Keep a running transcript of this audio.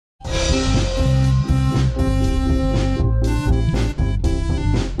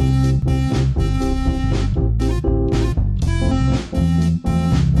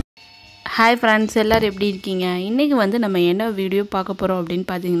Hi friends, எல்லோரும் எப்படி இருக்கீங்க? இன்றைக்கி வந்து நம்ம என்ன வீடியோ பார்க்க போகிறோம் அப்படின்னு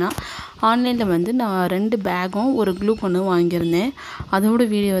பார்த்தீங்கன்னா, ஆன்லைனில் வந்து நான் 2 பேக்கும் ஒரு க்ளூ கன்னும் வாங்கியிருந்தேன். அதோட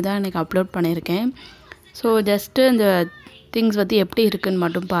வீடியோ தான் எனக்கு அப்லோட் பண்ணியிருக்கேன். ஸோ ஜஸ்ட்டு இந்த திங்ஸ் வந்து எப்படி இருக்குதுன்னு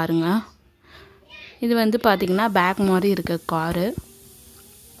மட்டும் பாருங்கள். இது வந்து பார்த்திங்கன்னா பேக் மாதிரி இருக்க காரு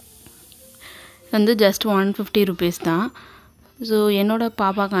வந்து ஜஸ்ட் 150 rupees தான். ஸோ என்னோடய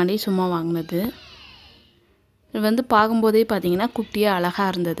பாப்பாக்காண்டி சும்மா வாங்கினது. இது வந்து பார்க்கும்போதே பார்த்தீங்கன்னா குட்டியாக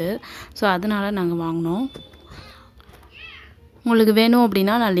அழகாக இருந்தது. ஸோ அதனால் நாங்கள் வாங்கினோம். உங்களுக்கு வேணும்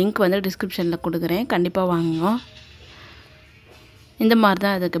அப்படின்னா நான் லிங்க் வந்து டிஸ்கிரிப்ஷனில் கொடுக்குறேன், கண்டிப்பாக வாங்குங்க. இந்த மாதிரி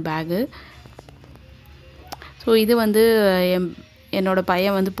தான் இதுக்கு பேகு. ஸோ இது வந்து என்னோடய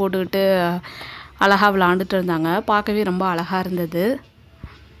பையன் வந்து போட்டுக்கிட்டு அழகாக விளாண்டுட்டு இருந்தாங்க. பார்க்கவே ரொம்ப அழகாக இருந்தது.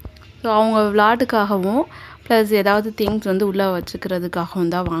 ஸோ அவங்க விளாட்டுக்காகவும் ப்ளஸ் ஏதாவது திங்ஸ் வந்து உள்ளே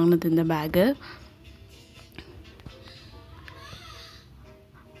வச்சுக்கிறதுக்காகவும் தான் வாங்கினது இந்த பேகு.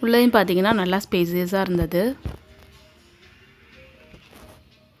 உள்ளேயும் பார்த்தீங்கன்னா நல்லா ஸ்பேசியஸாக இருந்தது.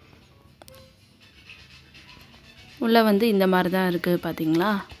 உள்ளே வந்து இந்த மாதிரி தான் இருக்குது பார்த்தீங்களா.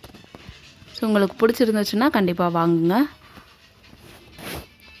 ஸோ உங்களுக்கு பிடிச்சிருந்துச்சுன்னா கண்டிப்பாக வாங்குங்க.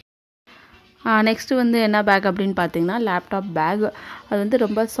 நெக்ஸ்ட்டு வந்து என்ன பேக் அப்படின்னு பார்த்தீங்கன்னா லேப்டாப் பேக். அது வந்து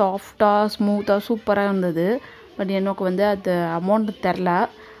ரொம்ப சாஃப்டாக ஸ்மூத்தாக சூப்பராக இருந்தது. பட் எனக்கு வந்து அது அமௌண்ட் தெரில.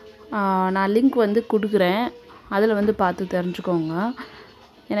 நான் லிங்க் வந்து கொடுக்குறேன், அதில் வந்து பார்த்து தெரிஞ்சுக்கோங்க.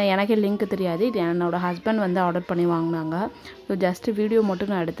 ஏன்னா எனக்கே லிங்க் தெரியாது. இது என்னோடய ஹஸ்பண்ட் வந்து ஆர்டர் பண்ணி வாங்கினாங்க. ஸோ ஜஸ்ட்டு வீடியோ மட்டும்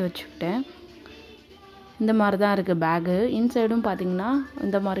நான் எடுத்து வச்சுக்கிட்டேன். இந்த மாதிரி தான் இருக்குது பேகு. இன்சைடும் பார்த்திங்கன்னா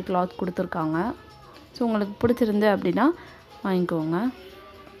இந்த மாதிரி கிளாத் கொடுத்துருக்காங்க. ஸோ உங்களுக்கு பிடிச்சிருந்து அப்படின்னா வாங்கிக்கோங்க.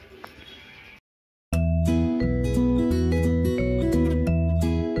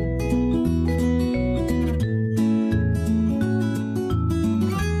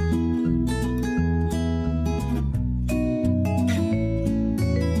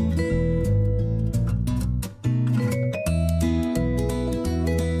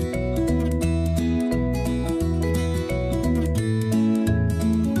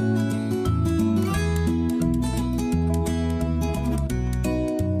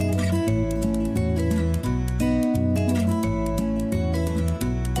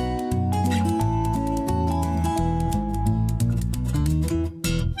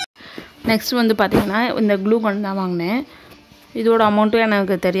 நெக்ஸ்ட் வந்து பார்த்திங்கன்னா இந்த க்ளூ கன் தான் வாங்கினேன். இதோட அமௌண்ட்டும்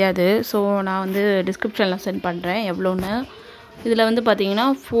எனக்கு தெரியாது. ஸோ நான் வந்து டிஸ்கிரிப்ஷனில் சென்ட் பண்ணுறேன் எவ்வளோன்னு. இதில் வந்து பார்த்திங்கன்னா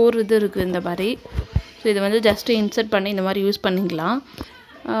 4 இது இருக்குது இந்த மாதிரி. ஸோ இதை வந்து ஜஸ்ட்டு இன்சர்ட் பண்ணி இந்த மாதிரி யூஸ் பண்ணிக்கலாம்.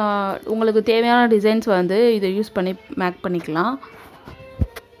 உங்களுக்கு தேவையான டிசைன்ஸ் வந்து இதை யூஸ் பண்ணி மேக் பண்ணிக்கலாம்.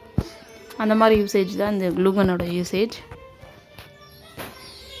 அந்த மாதிரி யூசேஜ் தான் இந்த க்ளூ கன்னோட யூசேஜ்.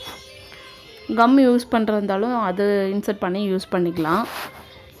 கம் யூஸ் பண்ணுறதாலும் அது இன்சர்ட் பண்ணி யூஸ் பண்ணிக்கலாம்.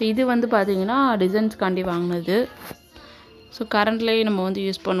 இது வந்து பார்த்திங்கன்னா டிசைன்ஸ்காண்டி வாங்கினது. ஸோ கரண்ட்லேயே நம்ம வந்து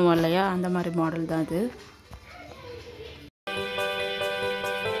யூஸ் பண்ணுவோம் இல்லையா, அந்த மாதிரி மாடல் தான் அது.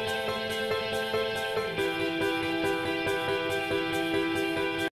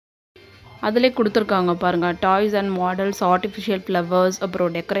 அதிலே கொடுத்துருக்காங்க பாருங்கள், toys and models, artificial flowers,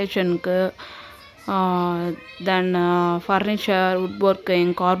 அப்புறம் டெக்கரேஷனுக்கு, தென் furniture, would working,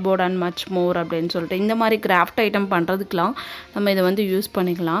 cardboard and much more அப்படின்னு சொல்லிட்டு இந்த மாதிரி கிராஃப்ட் ஐட்டம் பண்ணுறதுக்கெலாம் நம்ம இதை வந்து யூஸ்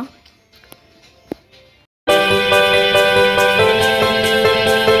பண்ணிக்கலாம்.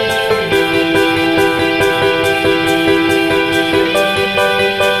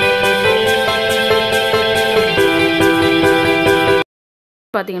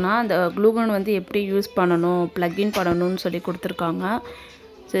 பார்த்திங்கன்னா இந்த க்ளூ கன் வந்து எப்படி யூஸ் பண்ணணும், ப்ளக்இன் பண்ணணும்னு சொல்லி கொடுத்துருக்காங்க.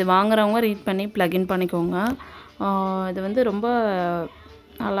 ஸோ இது வாங்குறவங்க ரீட் பண்ணி ப்ளக்இன் பண்ணிக்கோங்க. இது வந்து ரொம்ப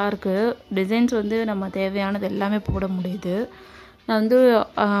நல்லாயிருக்கு. டிசைன்ஸ் வந்து நம்ம தேவையானது எல்லாமே போட முடியுது. நான் வந்து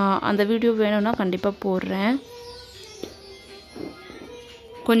அந்த வீடியோ வேணும்னா கண்டிப்பாக போடுறேன்.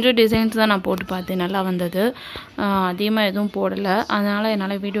 கொஞ்சம் டிசைன்ஸ் தான் நான் போட்டு பார்த்தேன், நல்லா வந்தது. அதிகமாக எதுவும் போடலை, அதனால்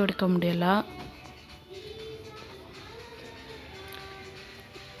என்னால் வீடியோ எடுக்க முடியலை.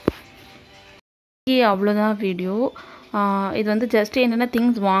 அவ்வளோதான் வீடியோ. இது வந்து ஜஸ்ட் என்னென்ன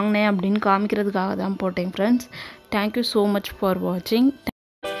திங்ஸ் வாங்கினேன் அப்படின்னு காமிக்கிறதுக்காக தான் போட்டேன் friends. Thank you so much for வாட்சிங்.